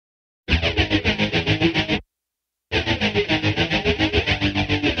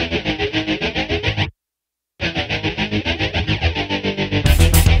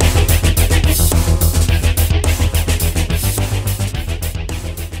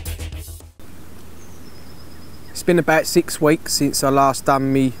It's been about 6 weeks since I last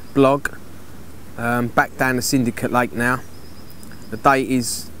done me blog. Back down the Syndicate Lake now. The date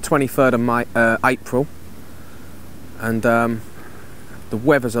is 23rd of April, and the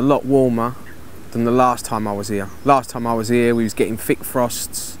weather's a lot warmer than the last time I was here. Last time I was here we was getting thick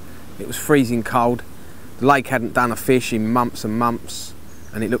frosts, it was freezing cold, the lake hadn't done a fish in months and months,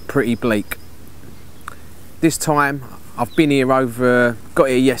 and it looked pretty bleak. This time I've been here got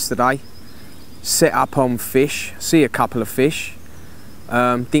here yesterday, set up on fish, see a couple of fish,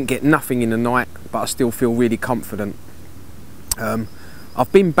 didn't get nothing in the night, but I still feel really confident.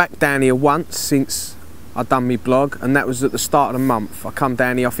 I've been back down here once since I done my blog, and that was at the start of the month. I come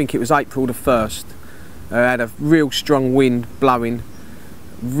down here, I think it was April the 1st. I had a real strong wind blowing,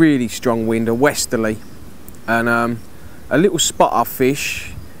 really strong wind, a westerly, and a little spot of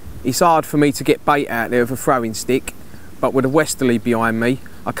fish. It's hard for me to get bait out there with a throwing stick, but with a westerly behind me,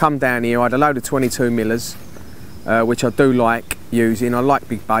 I come down here, I had a load of 22 millers, which I do like using. I like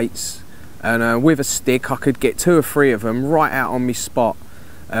big baits, and with a stick I could get 2 or 3 of them right out on my spot.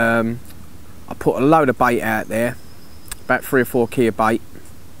 I put a load of bait out there, about 3 or 4 key of bait.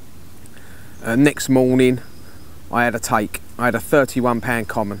 Next morning I had a take. I had a 31 pound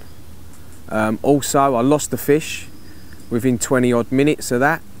common. Also I lost the fish within 20 odd minutes of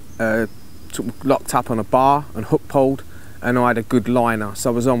that. Locked up on a bar and hook pulled, and I had a good liner, so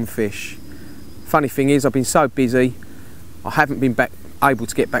I was on fish. Funny thing is, I've been so busy I haven't been able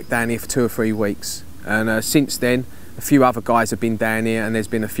to get back down here for 2 or 3 weeks, and since then a few other guys have been down here and there's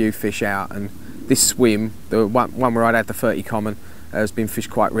been a few fish out, and this swim, the one where I'd had the 30 common, has been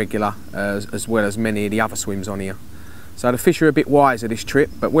fished quite regular, as well as many of the other swims on here. So the fish are a bit wiser this trip,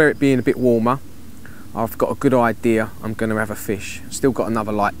 but where it being a bit warmer, I've got a good idea I'm going to have a fish. Still got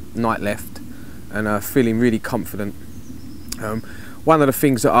another night left, and feeling really confident. One of the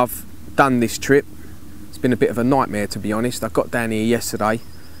things that I've done this trip, it's been a bit of a nightmare to be honest. I got down here yesterday,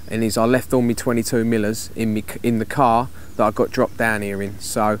 and I left all my 22 millers in the car that I got dropped down here in.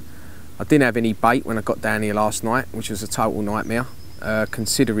 So I didn't have any bait when I got down here last night, which was a total nightmare,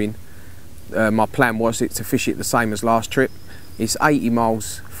 considering my plan was to fish it the same as last trip. It's 80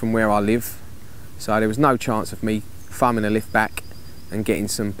 miles from where I live, so there was no chance of me thumbing a lift back and getting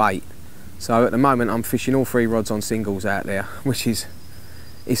some bait. So at the moment I'm fishing all 3 rods on singles out there, which is,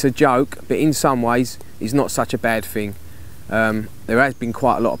 it's a joke, but in some ways it's not such a bad thing. There has been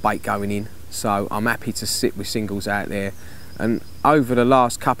quite a lot of bait going in, so I'm happy to sit with singles out there. And over the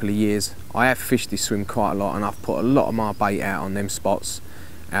last couple of years I have fished this swim quite a lot, and I've put a lot of my bait out on them spots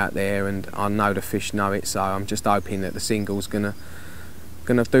out there, and I know the fish know it, so I'm just hoping that the single's gonna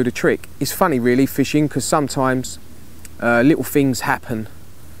do the trick. It's funny really fishing, because sometimes little things happen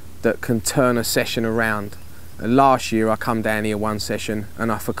that can turn a session around. Last year I come down here one session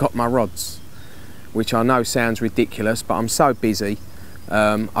and I forgot my rods, which I know sounds ridiculous, but I'm so busy.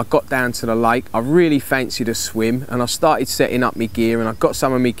 I got down to the lake, I really fancied a swim, and I started setting up my gear, and I got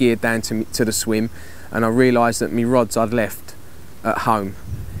some of my gear down to the swim, and I realised that my rods I'd left at home.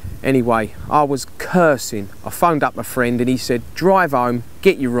 Anyway, I was cursing. I phoned up a friend and he said, drive home,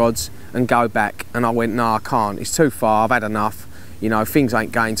 get your rods and go back. And I went, no, I can't, it's too far, I've had enough, you know, things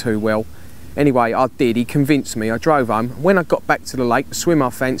ain't going too well. Anyway, I did, he convinced me, I drove home. When I got back to the lake, the swim I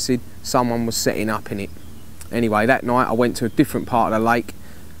fancied, someone was setting up in it. Anyway, that night I went to a different part of the lake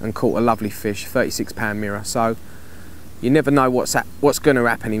and caught a lovely fish, 36 pound mirror. So you never know what's going to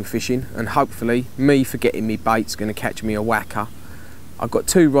happen in fishing, and hopefully me forgetting me bait's going to catch me a whacker. I've got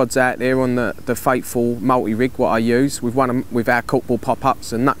 2 rods out there on the faithful multi-rig what I use, with our corkball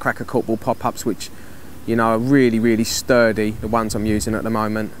pop-ups and nutcracker corkball pop-ups, which, you know, are really, really sturdy, the ones I'm using at the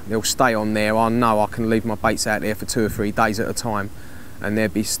moment. They'll stay on there. I know I can leave my baits out there for 2 or 3 days at a time and they'll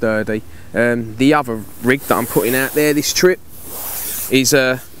be sturdy. The other rig that I'm putting out there this trip is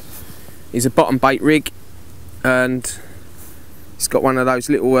a bottom bait rig, and it's got one of those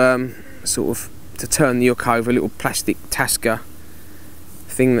little sort of, to turn the hook over, little plastic tasker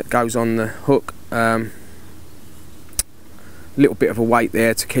thing that goes on the hook. Little bit of a weight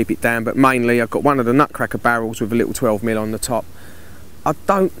there to keep it down, but mainly I've got one of the nutcracker barrels with a little 12mm on the top.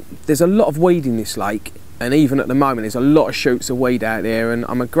 There's a lot of weed in this lake, and even at the moment there's a lot of shoots of weed out there, and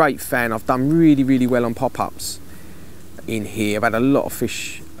I'm a great fan. I've done really, really well on pop-ups in here. I've had a lot of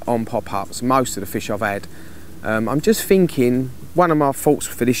fish on pop-ups, most of the fish I've had. I'm just thinking, one of my thoughts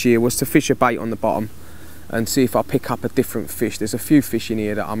for this year was to fish a bait on the bottom and see if I pick up a different fish. There's a few fish in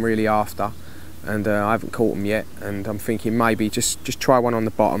here that I'm really after, and I haven't caught them yet, and I'm thinking maybe just try one on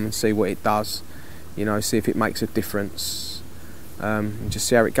the bottom and see what it does, you know, see if it makes a difference, and just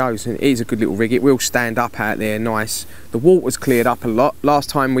see how it goes. And it is a good little rig, it will stand up out there nice. The water's cleared up a lot. Last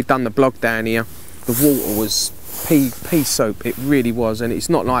time we done the blog down here, the water was pea soup, it really was. And it's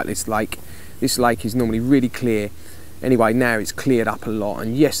not like this lake. This lake is normally really clear. Anyway, now it's cleared up a lot,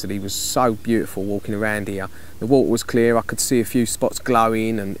 and yesterday was so beautiful walking around here. The water was clear, I could see a few spots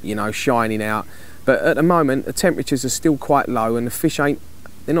glowing and, you know, shining out. But at the moment, the temperatures are still quite low, and the fish they're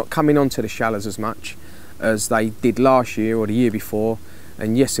not coming onto the shallows as much as they did last year or the year before.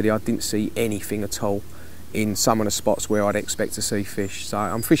 And yesterday I didn't see anything at all in some of the spots where I'd expect to see fish. So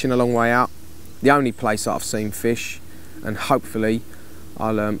I'm fishing a long way out. The only place that I've seen fish, and hopefully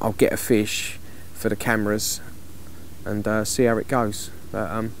I'll get a fish for the cameras and see how it goes.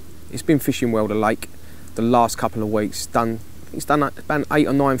 But it's been fishing well, the lake, the last couple of weeks. It's done about 8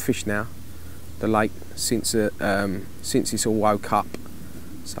 or 9 fish now, the lake, since it's all woke up.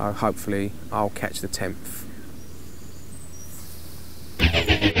 So hopefully I'll catch the 10th.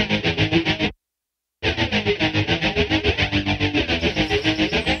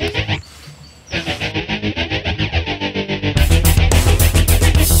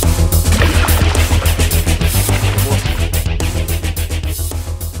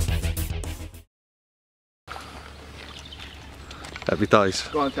 Happy days.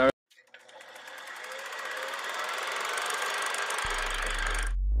 Go on, Terry.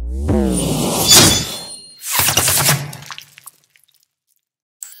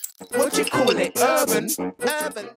 What you call it? Urban.